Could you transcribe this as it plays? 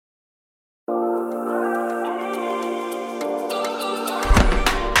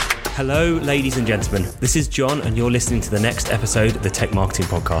Hello, ladies and gentlemen. This is John, and you're listening to the next episode of the Tech Marketing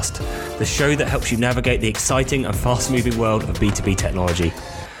Podcast, the show that helps you navigate the exciting and fast-moving world of B2B technology.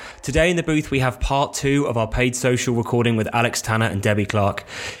 Today in the booth, we have part 2 of our paid social recording with Alex Tanner and Debbie Clark.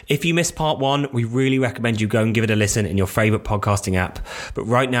 If you missed part 1, we really recommend you go and give it a listen in your favorite podcasting app. But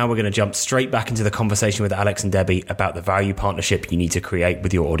right now, we're going to jump straight back into the conversation with Alex and Debbie about the value partnership you need to create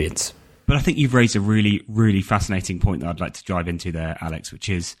with your audience. But I think you've raised a really, really fascinating point that I'd like to dive into there, Alex, which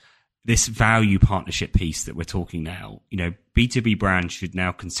is this value partnership piece that we're talking now. You know, B2B brands should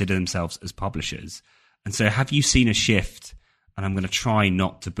now consider themselves as publishers. And so have you seen a shift? And I'm going to try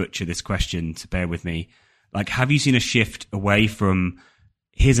not to butcher this question, to bear with me. Like, have you seen a shift away from,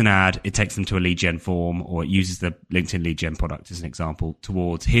 here's an ad, it takes them to a lead gen form, or it uses the LinkedIn lead gen product as an example,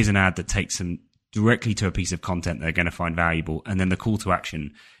 towards here's an ad that takes them directly to a piece of content they're going to find valuable. And then the call to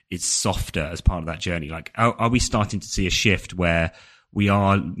action is softer as part of that journey. Like, are we starting to see a shift where we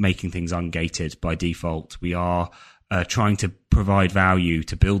are making things ungated by default? We are trying to provide value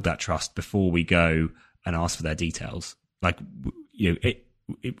to build that trust before we go and ask for their details. Like, you know,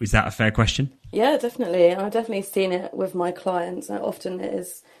 is that a fair question? Yeah, definitely. I've definitely seen it with my clients. Often it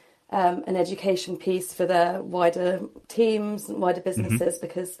is an education piece for their wider teams and wider businesses,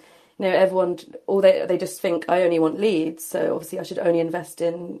 because, you know, everyone, they just think I only want leads, so obviously I should only invest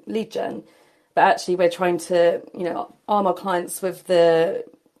in lead gen. But actually, we're trying to, you know, arm our clients with the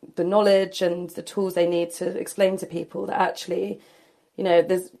knowledge and the tools they need to explain to people that actually, you know,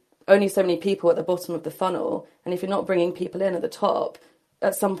 there's only so many people at the bottom of the funnel, and if you're not bringing people in at the top,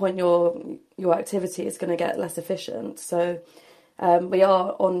 at some point your activity is going to get less efficient. So we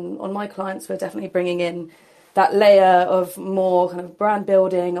are on my clients, we're definitely bringing in that layer of more kind of brand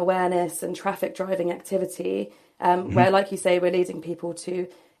building, awareness, and traffic driving activity, where, like you say, we're leading people to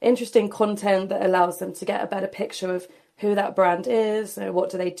interesting content that allows them to get a better picture of who that brand is, you know,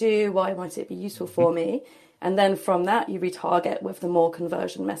 what do they do, why might it be useful for me, and then from that you retarget with the more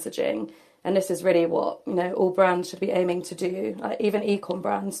conversion messaging. And this is really what, you know, all brands should be aiming to do. Like, even e-com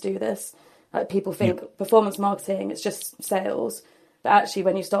brands do this. Like, people think performance marketing is just sales, but actually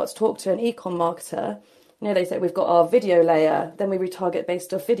when you start to talk to an e-com marketer, you know, they say we've got our video layer, then we retarget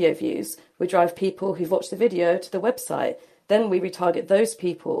based off video views. We drive people who've watched the video to the website. Then we retarget those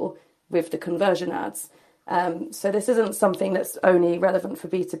people with the conversion ads. So this isn't something that's only relevant for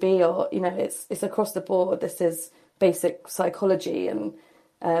B2B, or, you know, it's across the board. This is basic psychology, and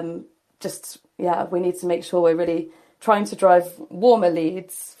we need to make sure we're really trying to drive warmer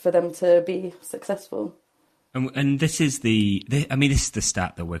leads for them to be successful. And this is this is the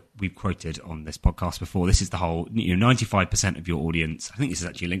stat that we've quoted on this podcast before. This is the whole, 95% of your audience, I think this is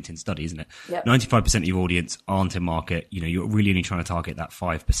actually a LinkedIn study, isn't it? Yep. 95% of your audience aren't in market. You're really only trying to target that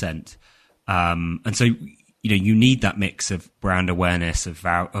 5%. And so, you need that mix of brand awareness, of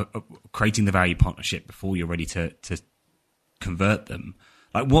creating the value partnership before you're ready to convert them.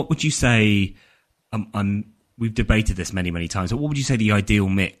 Like, what would you say, we've debated this many, many times, but what would you say the ideal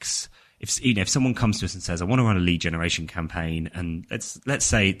mix? If someone comes to us and says, I want to run a lead generation campaign, and let's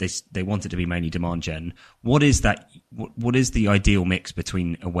say they want it to be mainly demand gen, what is that? What is the ideal mix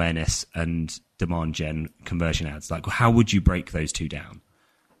between awareness and demand gen conversion ads? Like, how would you break those two down?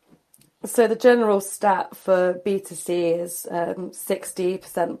 So the general stat for B2C is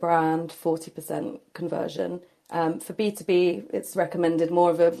 60% brand, 40% conversion. For B2B, it's recommended more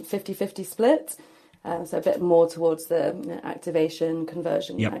of a 50-50 split. So a bit more towards the activation,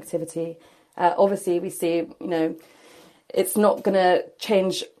 conversion activity. Obviously, we see, it's not going to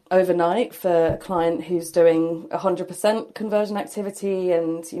change overnight for a client who's doing 100% conversion activity,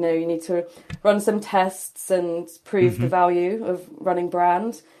 and, you need to run some tests and prove the value of running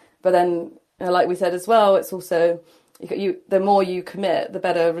brand. But then, like we said as well, it's also, the more you commit, the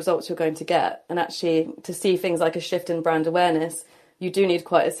better results you're going to get. And actually, to see things like a shift in brand awareness, you do need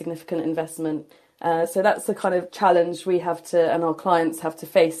quite a significant investment. So that's the kind of challenge we have to, and our clients have to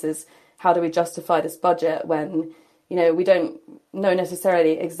face, is how do we justify this budget when, we don't know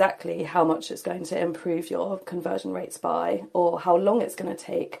necessarily exactly how much it's going to improve your conversion rates by, or how long it's going to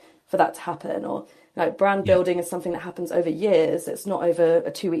take for that to happen. Or brand building is something that happens over years. It's not over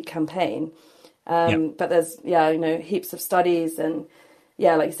a 2-week campaign. But there's, heaps of studies, and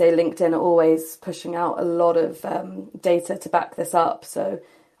like you say, LinkedIn are always pushing out a lot of data to back this up. So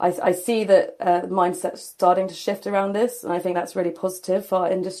I see that mindset's starting to shift around this, and I think that's really positive for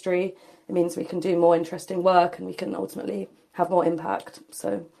our industry. It means we can do more interesting work, and we can ultimately have more impact.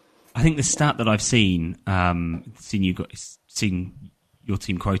 So, I think the stat that I've seen your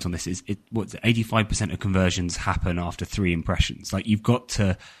team quote on this is 85% of conversions happen after 3 impressions. Like, you've got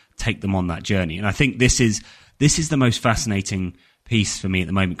to take them on that journey, and I think this is the most fascinating piece for me at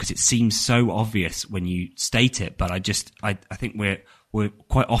the moment, because it seems so obvious when you state it, but I think we're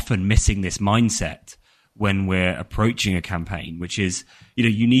quite often missing this mindset when we're approaching a campaign, which is,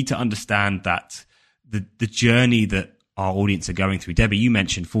 you need to understand that the journey that our audience are going through. Debbie, you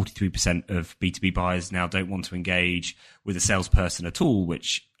mentioned 43% of B2B buyers now don't want to engage with a salesperson at all,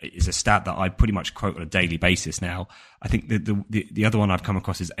 which is a stat that I pretty much quote on a daily basis now. I think the other one I've come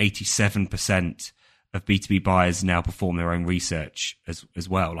across is 87% of B2B buyers now perform their own research as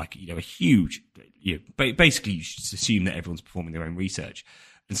well. Like, a huge, basically you should assume that everyone's performing their own research.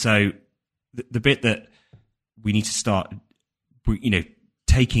 And so the bit that we need to start,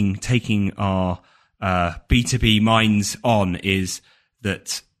 taking our B2B minds on is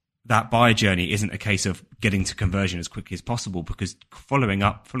that buyer journey isn't a case of getting to conversion as quickly as possible, because following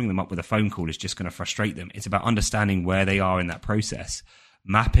them up with a phone call is just going to frustrate them. It's about understanding where they are in that process,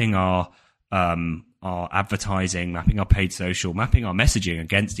 mapping our advertising, mapping our paid social, mapping our messaging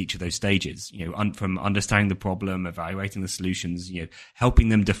against each of those stages, from understanding the problem, evaluating the solutions, helping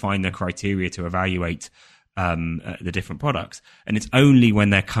them define the criteria to evaluate the different products. And it's only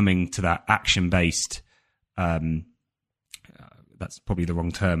when they're coming to that action-based, that's probably the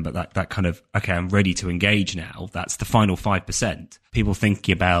wrong term, but that kind of, okay, I'm ready to engage now. That's the final 5%. People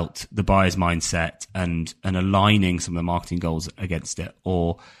thinking about the buyer's mindset and aligning some of the marketing goals against it.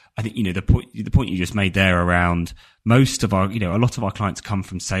 Or I think, the point you just made there around most of our, a lot of our clients come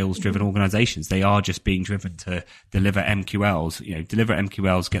from sales driven organizations. They are just being driven to deliver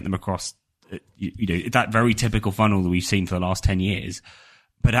MQLs, get them across, that very typical funnel that we've seen for the last 10 years.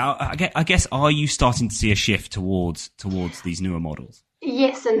 But I guess, are you starting to see a shift towards these newer models?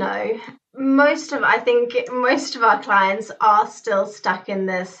 Yes and no. I think most of our clients are still stuck in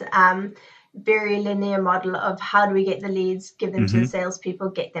this very linear model of how do we get the leads, give them to the salespeople,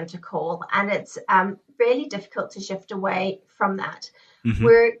 get them to call. And it's really difficult to shift away from that.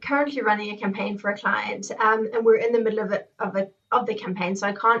 We're currently running a campaign for a client, and we're in the middle of the campaign, so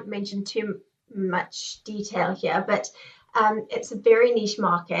I can't mention too much detail here, but it's a very niche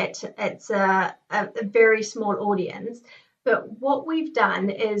market. It's a very small audience. But what we've done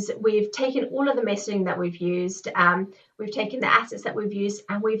is we've taken all of the messaging that we've used, we've taken the assets that we've used,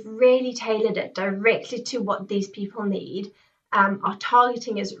 and we've really tailored it directly to what these people need. Our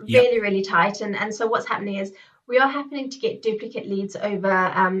targeting is really, really tight. And so what's happening is we are happening to get duplicate leads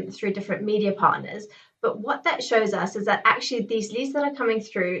over through different media partners. But what that shows us is that actually these leads that are coming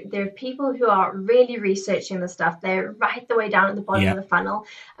through, they're people who are really researching the stuff. They're right the way down at the bottom of the funnel,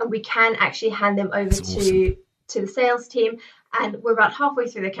 and we can actually hand them over to the sales team. And we're about halfway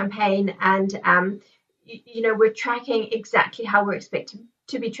through the campaign, and we're tracking exactly how we're expected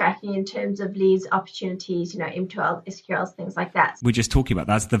to be tracking in terms of leads, opportunities, M12, SQLs, things like that. We're just talking about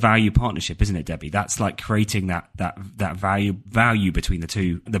that's the value partnership, isn't it, Debbie? That's like creating that value between the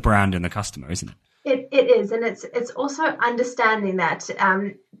two, the brand and the customer, isn't it? It is, and it's also understanding that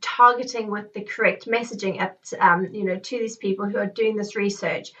targeting with the correct messaging at to these people who are doing this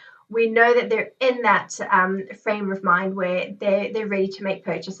research. We know that they're in that frame of mind where they're ready to make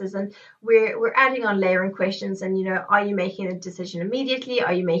purchases, and we're adding on layering questions. And are you making a decision immediately?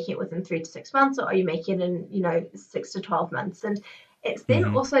 Are you making it within 3 to 6 months, or are you making it in 6 to 12 months? And it's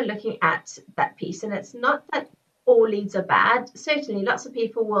then also looking at that piece. And it's not that all leads are bad. Certainly, lots of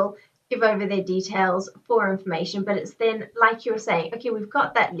people will give over their details for information, but it's then, like you were saying, okay, we've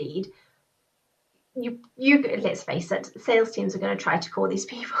got that lead. You let's face it, sales teams are going to try to call these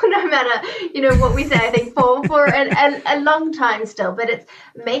people no matter what we say, I think for a long time still. But it's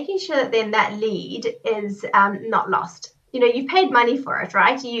making sure that then that lead is not lost. You paid money for it,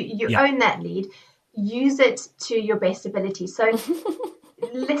 right? You own that lead. Use it to your best ability. So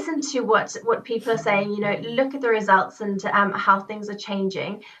listen to what people are saying. Look at the results and how things are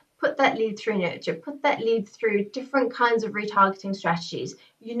changing. Put that lead through nurture, put that lead through different kinds of retargeting strategies.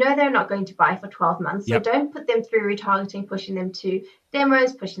 They're not going to buy for 12 months. So don't put them through retargeting, pushing them to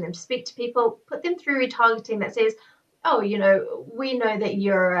demos, pushing them to speak to people. Put them through retargeting that says, oh, we know that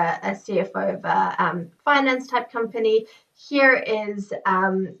you're a CFO of a finance type company. Here is,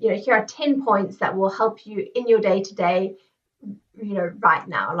 here are 10 points that will help you in your day to day. Right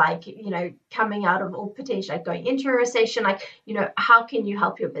now, coming out of, or potentially going into a recession, how can you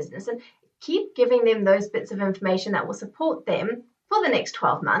help your business? And keep giving them those bits of information that will support them for the next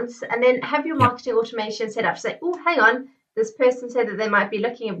 12 months. And then have your marketing automation set up to say, oh, hang on, this person said that they might be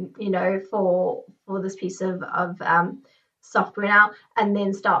looking, for this piece of software now, and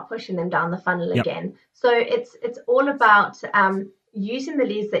then start pushing them down the funnel again. So it's all about using the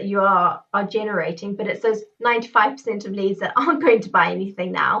leads that you are generating, but it's those 95% of leads that aren't going to buy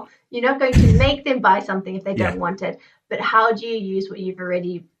anything now. You're not going to make them buy something if they don't want it, but how do you use what you've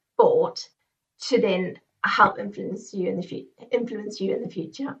already bought to then help influence you in the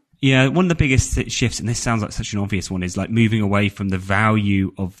future? Yeah, one of the biggest shifts, and this sounds like such an obvious one, is like moving away from the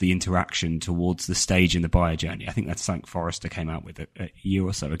value of the interaction towards the stage in the buyer journey. I think that's something Forrester came out with a year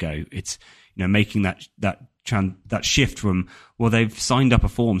or so ago. It's, making that shift from, well, they've signed up a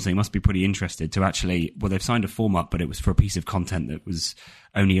form, so they must be pretty interested, to actually, well, they've signed a form up, but it was for a piece of content that was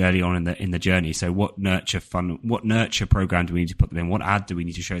only early on in the journey. So what nurture program do we need to put them in? What ad do we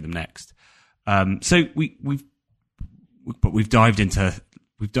need to show them next? So we've dived into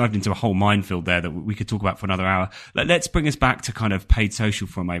a whole minefield there that we could talk about for another hour. Let's bring us back to kind of paid social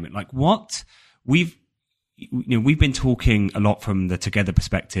for a moment. Like, what we've been talking a lot from the Together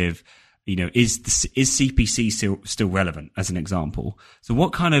perspective. Is CPC still relevant as an example? So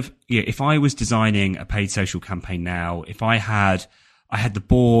what kind of, if I was designing a paid social campaign now, if I had the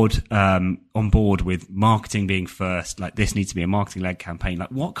board on board with marketing being first, like this needs to be a marketing led campaign, like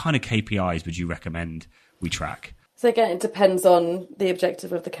what kind of KPIs would you recommend we track? So again, it depends on the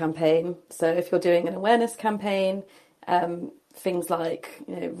objective of the campaign. So if you're doing an awareness campaign, things like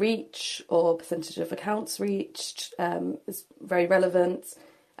reach or percentage of accounts reached is very relevant.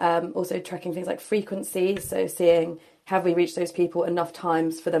 Also tracking things like frequency, so seeing, have we reached those people enough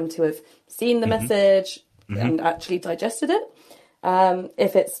times for them to have seen the message and actually digested it.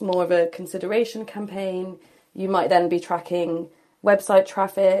 If it's more of a consideration campaign, you might then be tracking website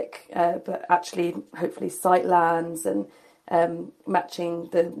traffic, but actually hopefully site lands and matching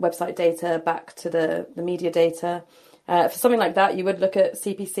the website data back to the media data. For something like that, you would look at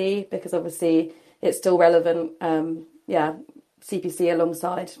CPC, because obviously it's still relevant. CPC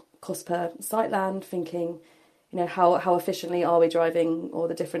alongside cost per site land, thinking, how efficiently are we driving all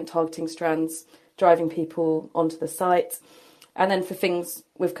the different targeting strands, driving people onto the site. And then for things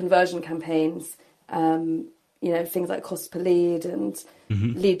with conversion campaigns, things like cost per lead and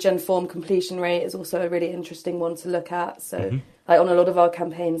lead gen form completion rate is also a really interesting one to look at. So like on a lot of our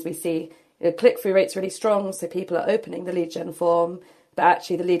campaigns, we see click-through rate's really strong, so people are opening the lead gen form, but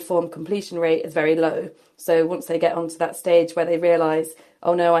actually the lead form completion rate is very low. So once they get onto that stage where they realise,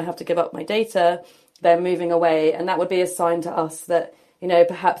 oh no, I have to give up my data, they're moving away. And that would be a sign to us that,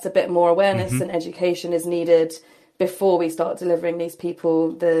 perhaps a bit more awareness and education is needed before we start delivering these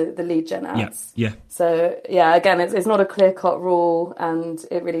people the lead gen ads. Yeah. So again, it's not a clear-cut rule, and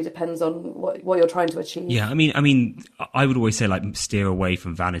it really depends on what you're trying to achieve. Yeah, I mean, I would always say like steer away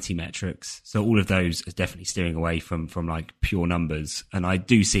from vanity metrics. So all of those are definitely steering away from like pure numbers. And I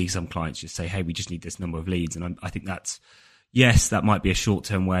do see some clients just say, hey, we just need this number of leads. And I think that might be a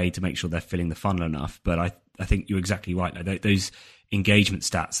short-term way to make sure they're filling the funnel enough. But I think you're exactly right. Like, those engagement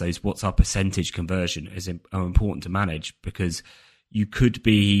stats, those what's our percentage conversion are important to manage, because you could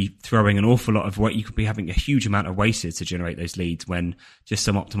be throwing an awful lot of what you could be having a huge amount of wasted to generate those leads, when just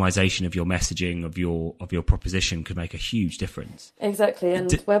some optimization of your messaging, of your proposition could make a huge difference. Exactly.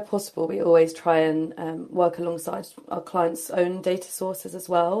 And where possible, we always try and work alongside our clients' own data sources as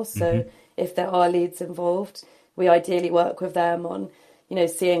well. So if there are leads involved, we ideally work with them on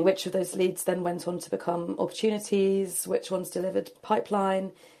seeing which of those leads then went on to become opportunities, which ones delivered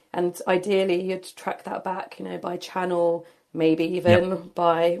pipeline. And ideally, you'd track that back, by channel, maybe even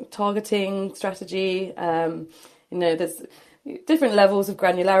by targeting strategy. There's different levels of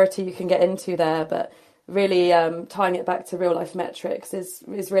granularity you can get into there, but really tying it back to real life metrics is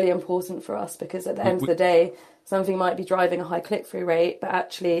really important for us, because at the end of the day, something might be driving a high click-through rate, but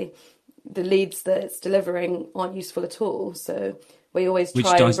actually the leads that it's delivering aren't useful at all. So we always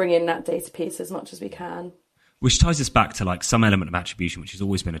try and bring in that data piece as much as we can. Which ties us back to like some element of attribution, which has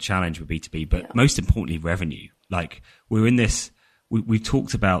always been a challenge with B2B, but most importantly, revenue. Like, we're in this, we've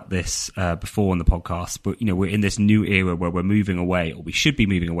talked about this before on the podcast, but we're in this new era where we're moving away, or we should be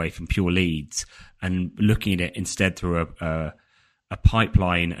moving away from pure leads and looking at it instead through a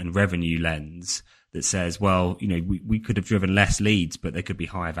pipeline and revenue lens that says, well, we could have driven less leads, but they could be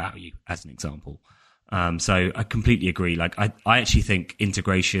higher value, as an example. So I completely agree. Like, I actually think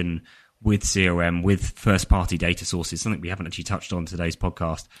integration with CRM, with first party data sources, something we haven't actually touched on today's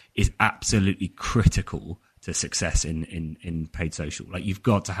podcast, is absolutely critical to success in paid social. Like, you've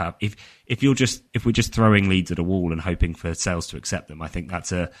got to have, if we're just throwing leads at a wall and hoping for sales to accept them, I think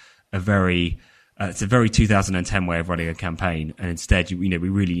that's a very 2010 way of running a campaign. And instead, we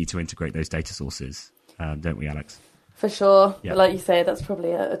really need to integrate those data sources, don't we, Alex? For sure. Yeah. But like you say, that's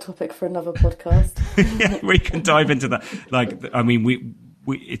probably a topic for another podcast. Yeah, we can dive into that. Like, I mean,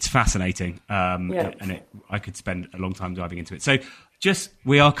 it's fascinating. And I could spend a long time diving into it. So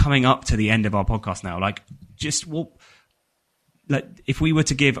we are coming up to the end of our podcast now. Like, if we were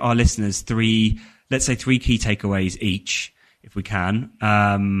to give our listeners 3 let's say 3 key takeaways each, if we can.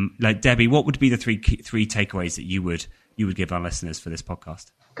 Like Debbie, what would be the three takeaways that you would give our listeners for this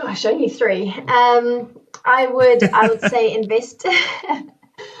podcast? Gosh, only 3. I would say invest.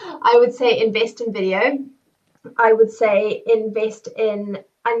 I would say invest in video. I would say invest in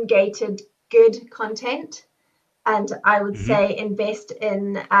ungated good content, and I would say invest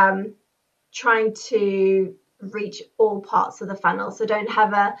in trying to reach all parts of the funnel. So don't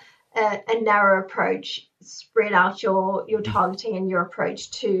have a narrow approach. Spread out your targeting and your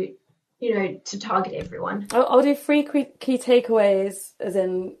approach to target everyone. I'll do 3 key takeaways, as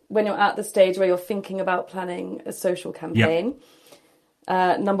in when you're at the stage where you're thinking about planning a social campaign.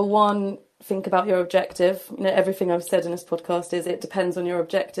 Number 1, think about your objective. Everything I've said in this podcast is it depends on your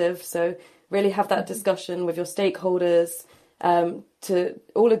objective. So really have that discussion with your stakeholders to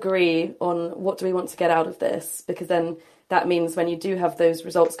all agree on what do we want to get out of this, because then that means when you do have those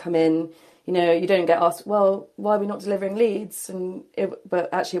results come in, you don't get asked, well, why are we not delivering leads? But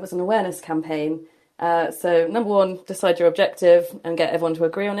actually it was an awareness campaign. So number 1, decide your objective and get everyone to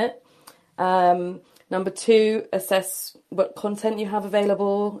agree on it. Number 2, assess what content you have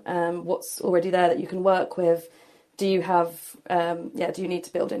available, what's already there that you can work with. Do you have, do you need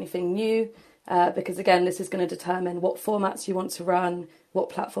to build anything new? Because again, this is going to determine what formats you want to run, what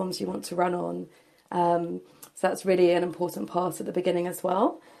platforms you want to run on. So that's really an important part at the beginning as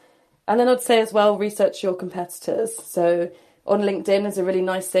well. And then I'd say as well, research your competitors. So on LinkedIn is a really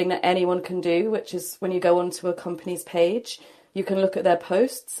nice thing that anyone can do, which is when you go onto a company's page, you can look at their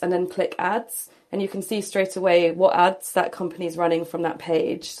posts and then click ads, and you can see straight away what ads that company's running from that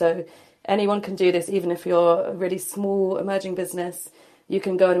page. So anyone can do this, even if you're a really small emerging business. You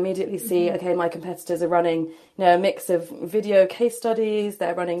can go and immediately see, okay, my competitors are running a mix of video case studies,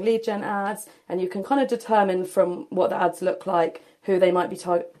 they're running lead gen ads, and you can kind of determine from what the ads look like who they might be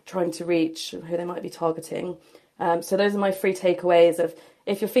trying to reach, who they might be targeting. So those are my 3 takeaways of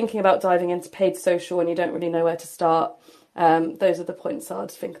if you're thinking about diving into paid social and you don't really know where to start, those are the points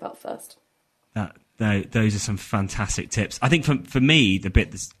I'd think about first. Those are some fantastic tips. I think for me, the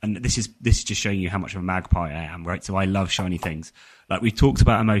bit this is just showing you how much of a magpie I am, right? So I love shiny things. Like we've talked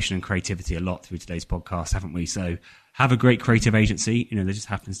about emotion and creativity a lot through today's podcast, haven't we? So have a great creative agency. There just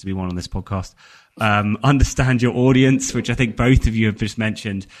happens to be one on this podcast. Understand your audience, which I think both of you have just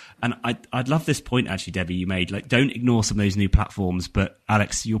mentioned. And I'd love this point actually, Debbie, you made. Like, don't ignore some of those new platforms, but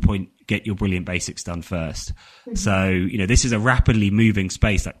Alex, your point, get your brilliant basics done first. So, this is a rapidly moving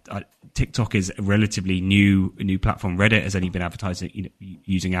space. TikTok is a relatively new platform. Reddit has only been advertising,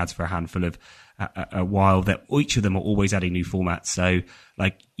 using ads for a handful of a while. That each of them are always adding new formats. So,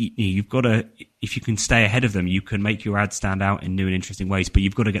 you've got to, if you can stay ahead of them, you can make your ads stand out in new and interesting ways. But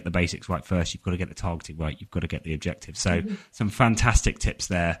you've got to get the basics right first. You've got to get the targeting right. You've got to get the objective. So, some fantastic tips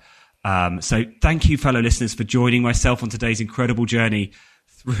there. So, thank you, fellow listeners, for joining myself on today's incredible journey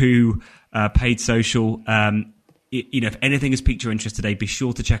through paid social. If anything has piqued your interest today, be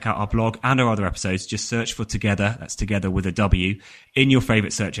sure to check out our blog and our other episodes. Just search for Together, that's Together with a W, in your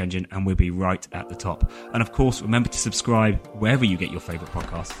favorite search engine, and we'll be right at the top. And of course, remember to subscribe wherever you get your favorite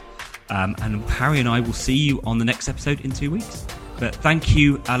podcasts. And Harry and I will see you on the next episode in 2 weeks. But thank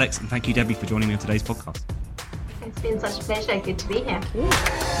you, Alex, and thank you, Debbie, for joining me on today's podcast. It's been such a pleasure. Good to be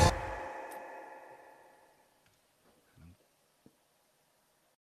here.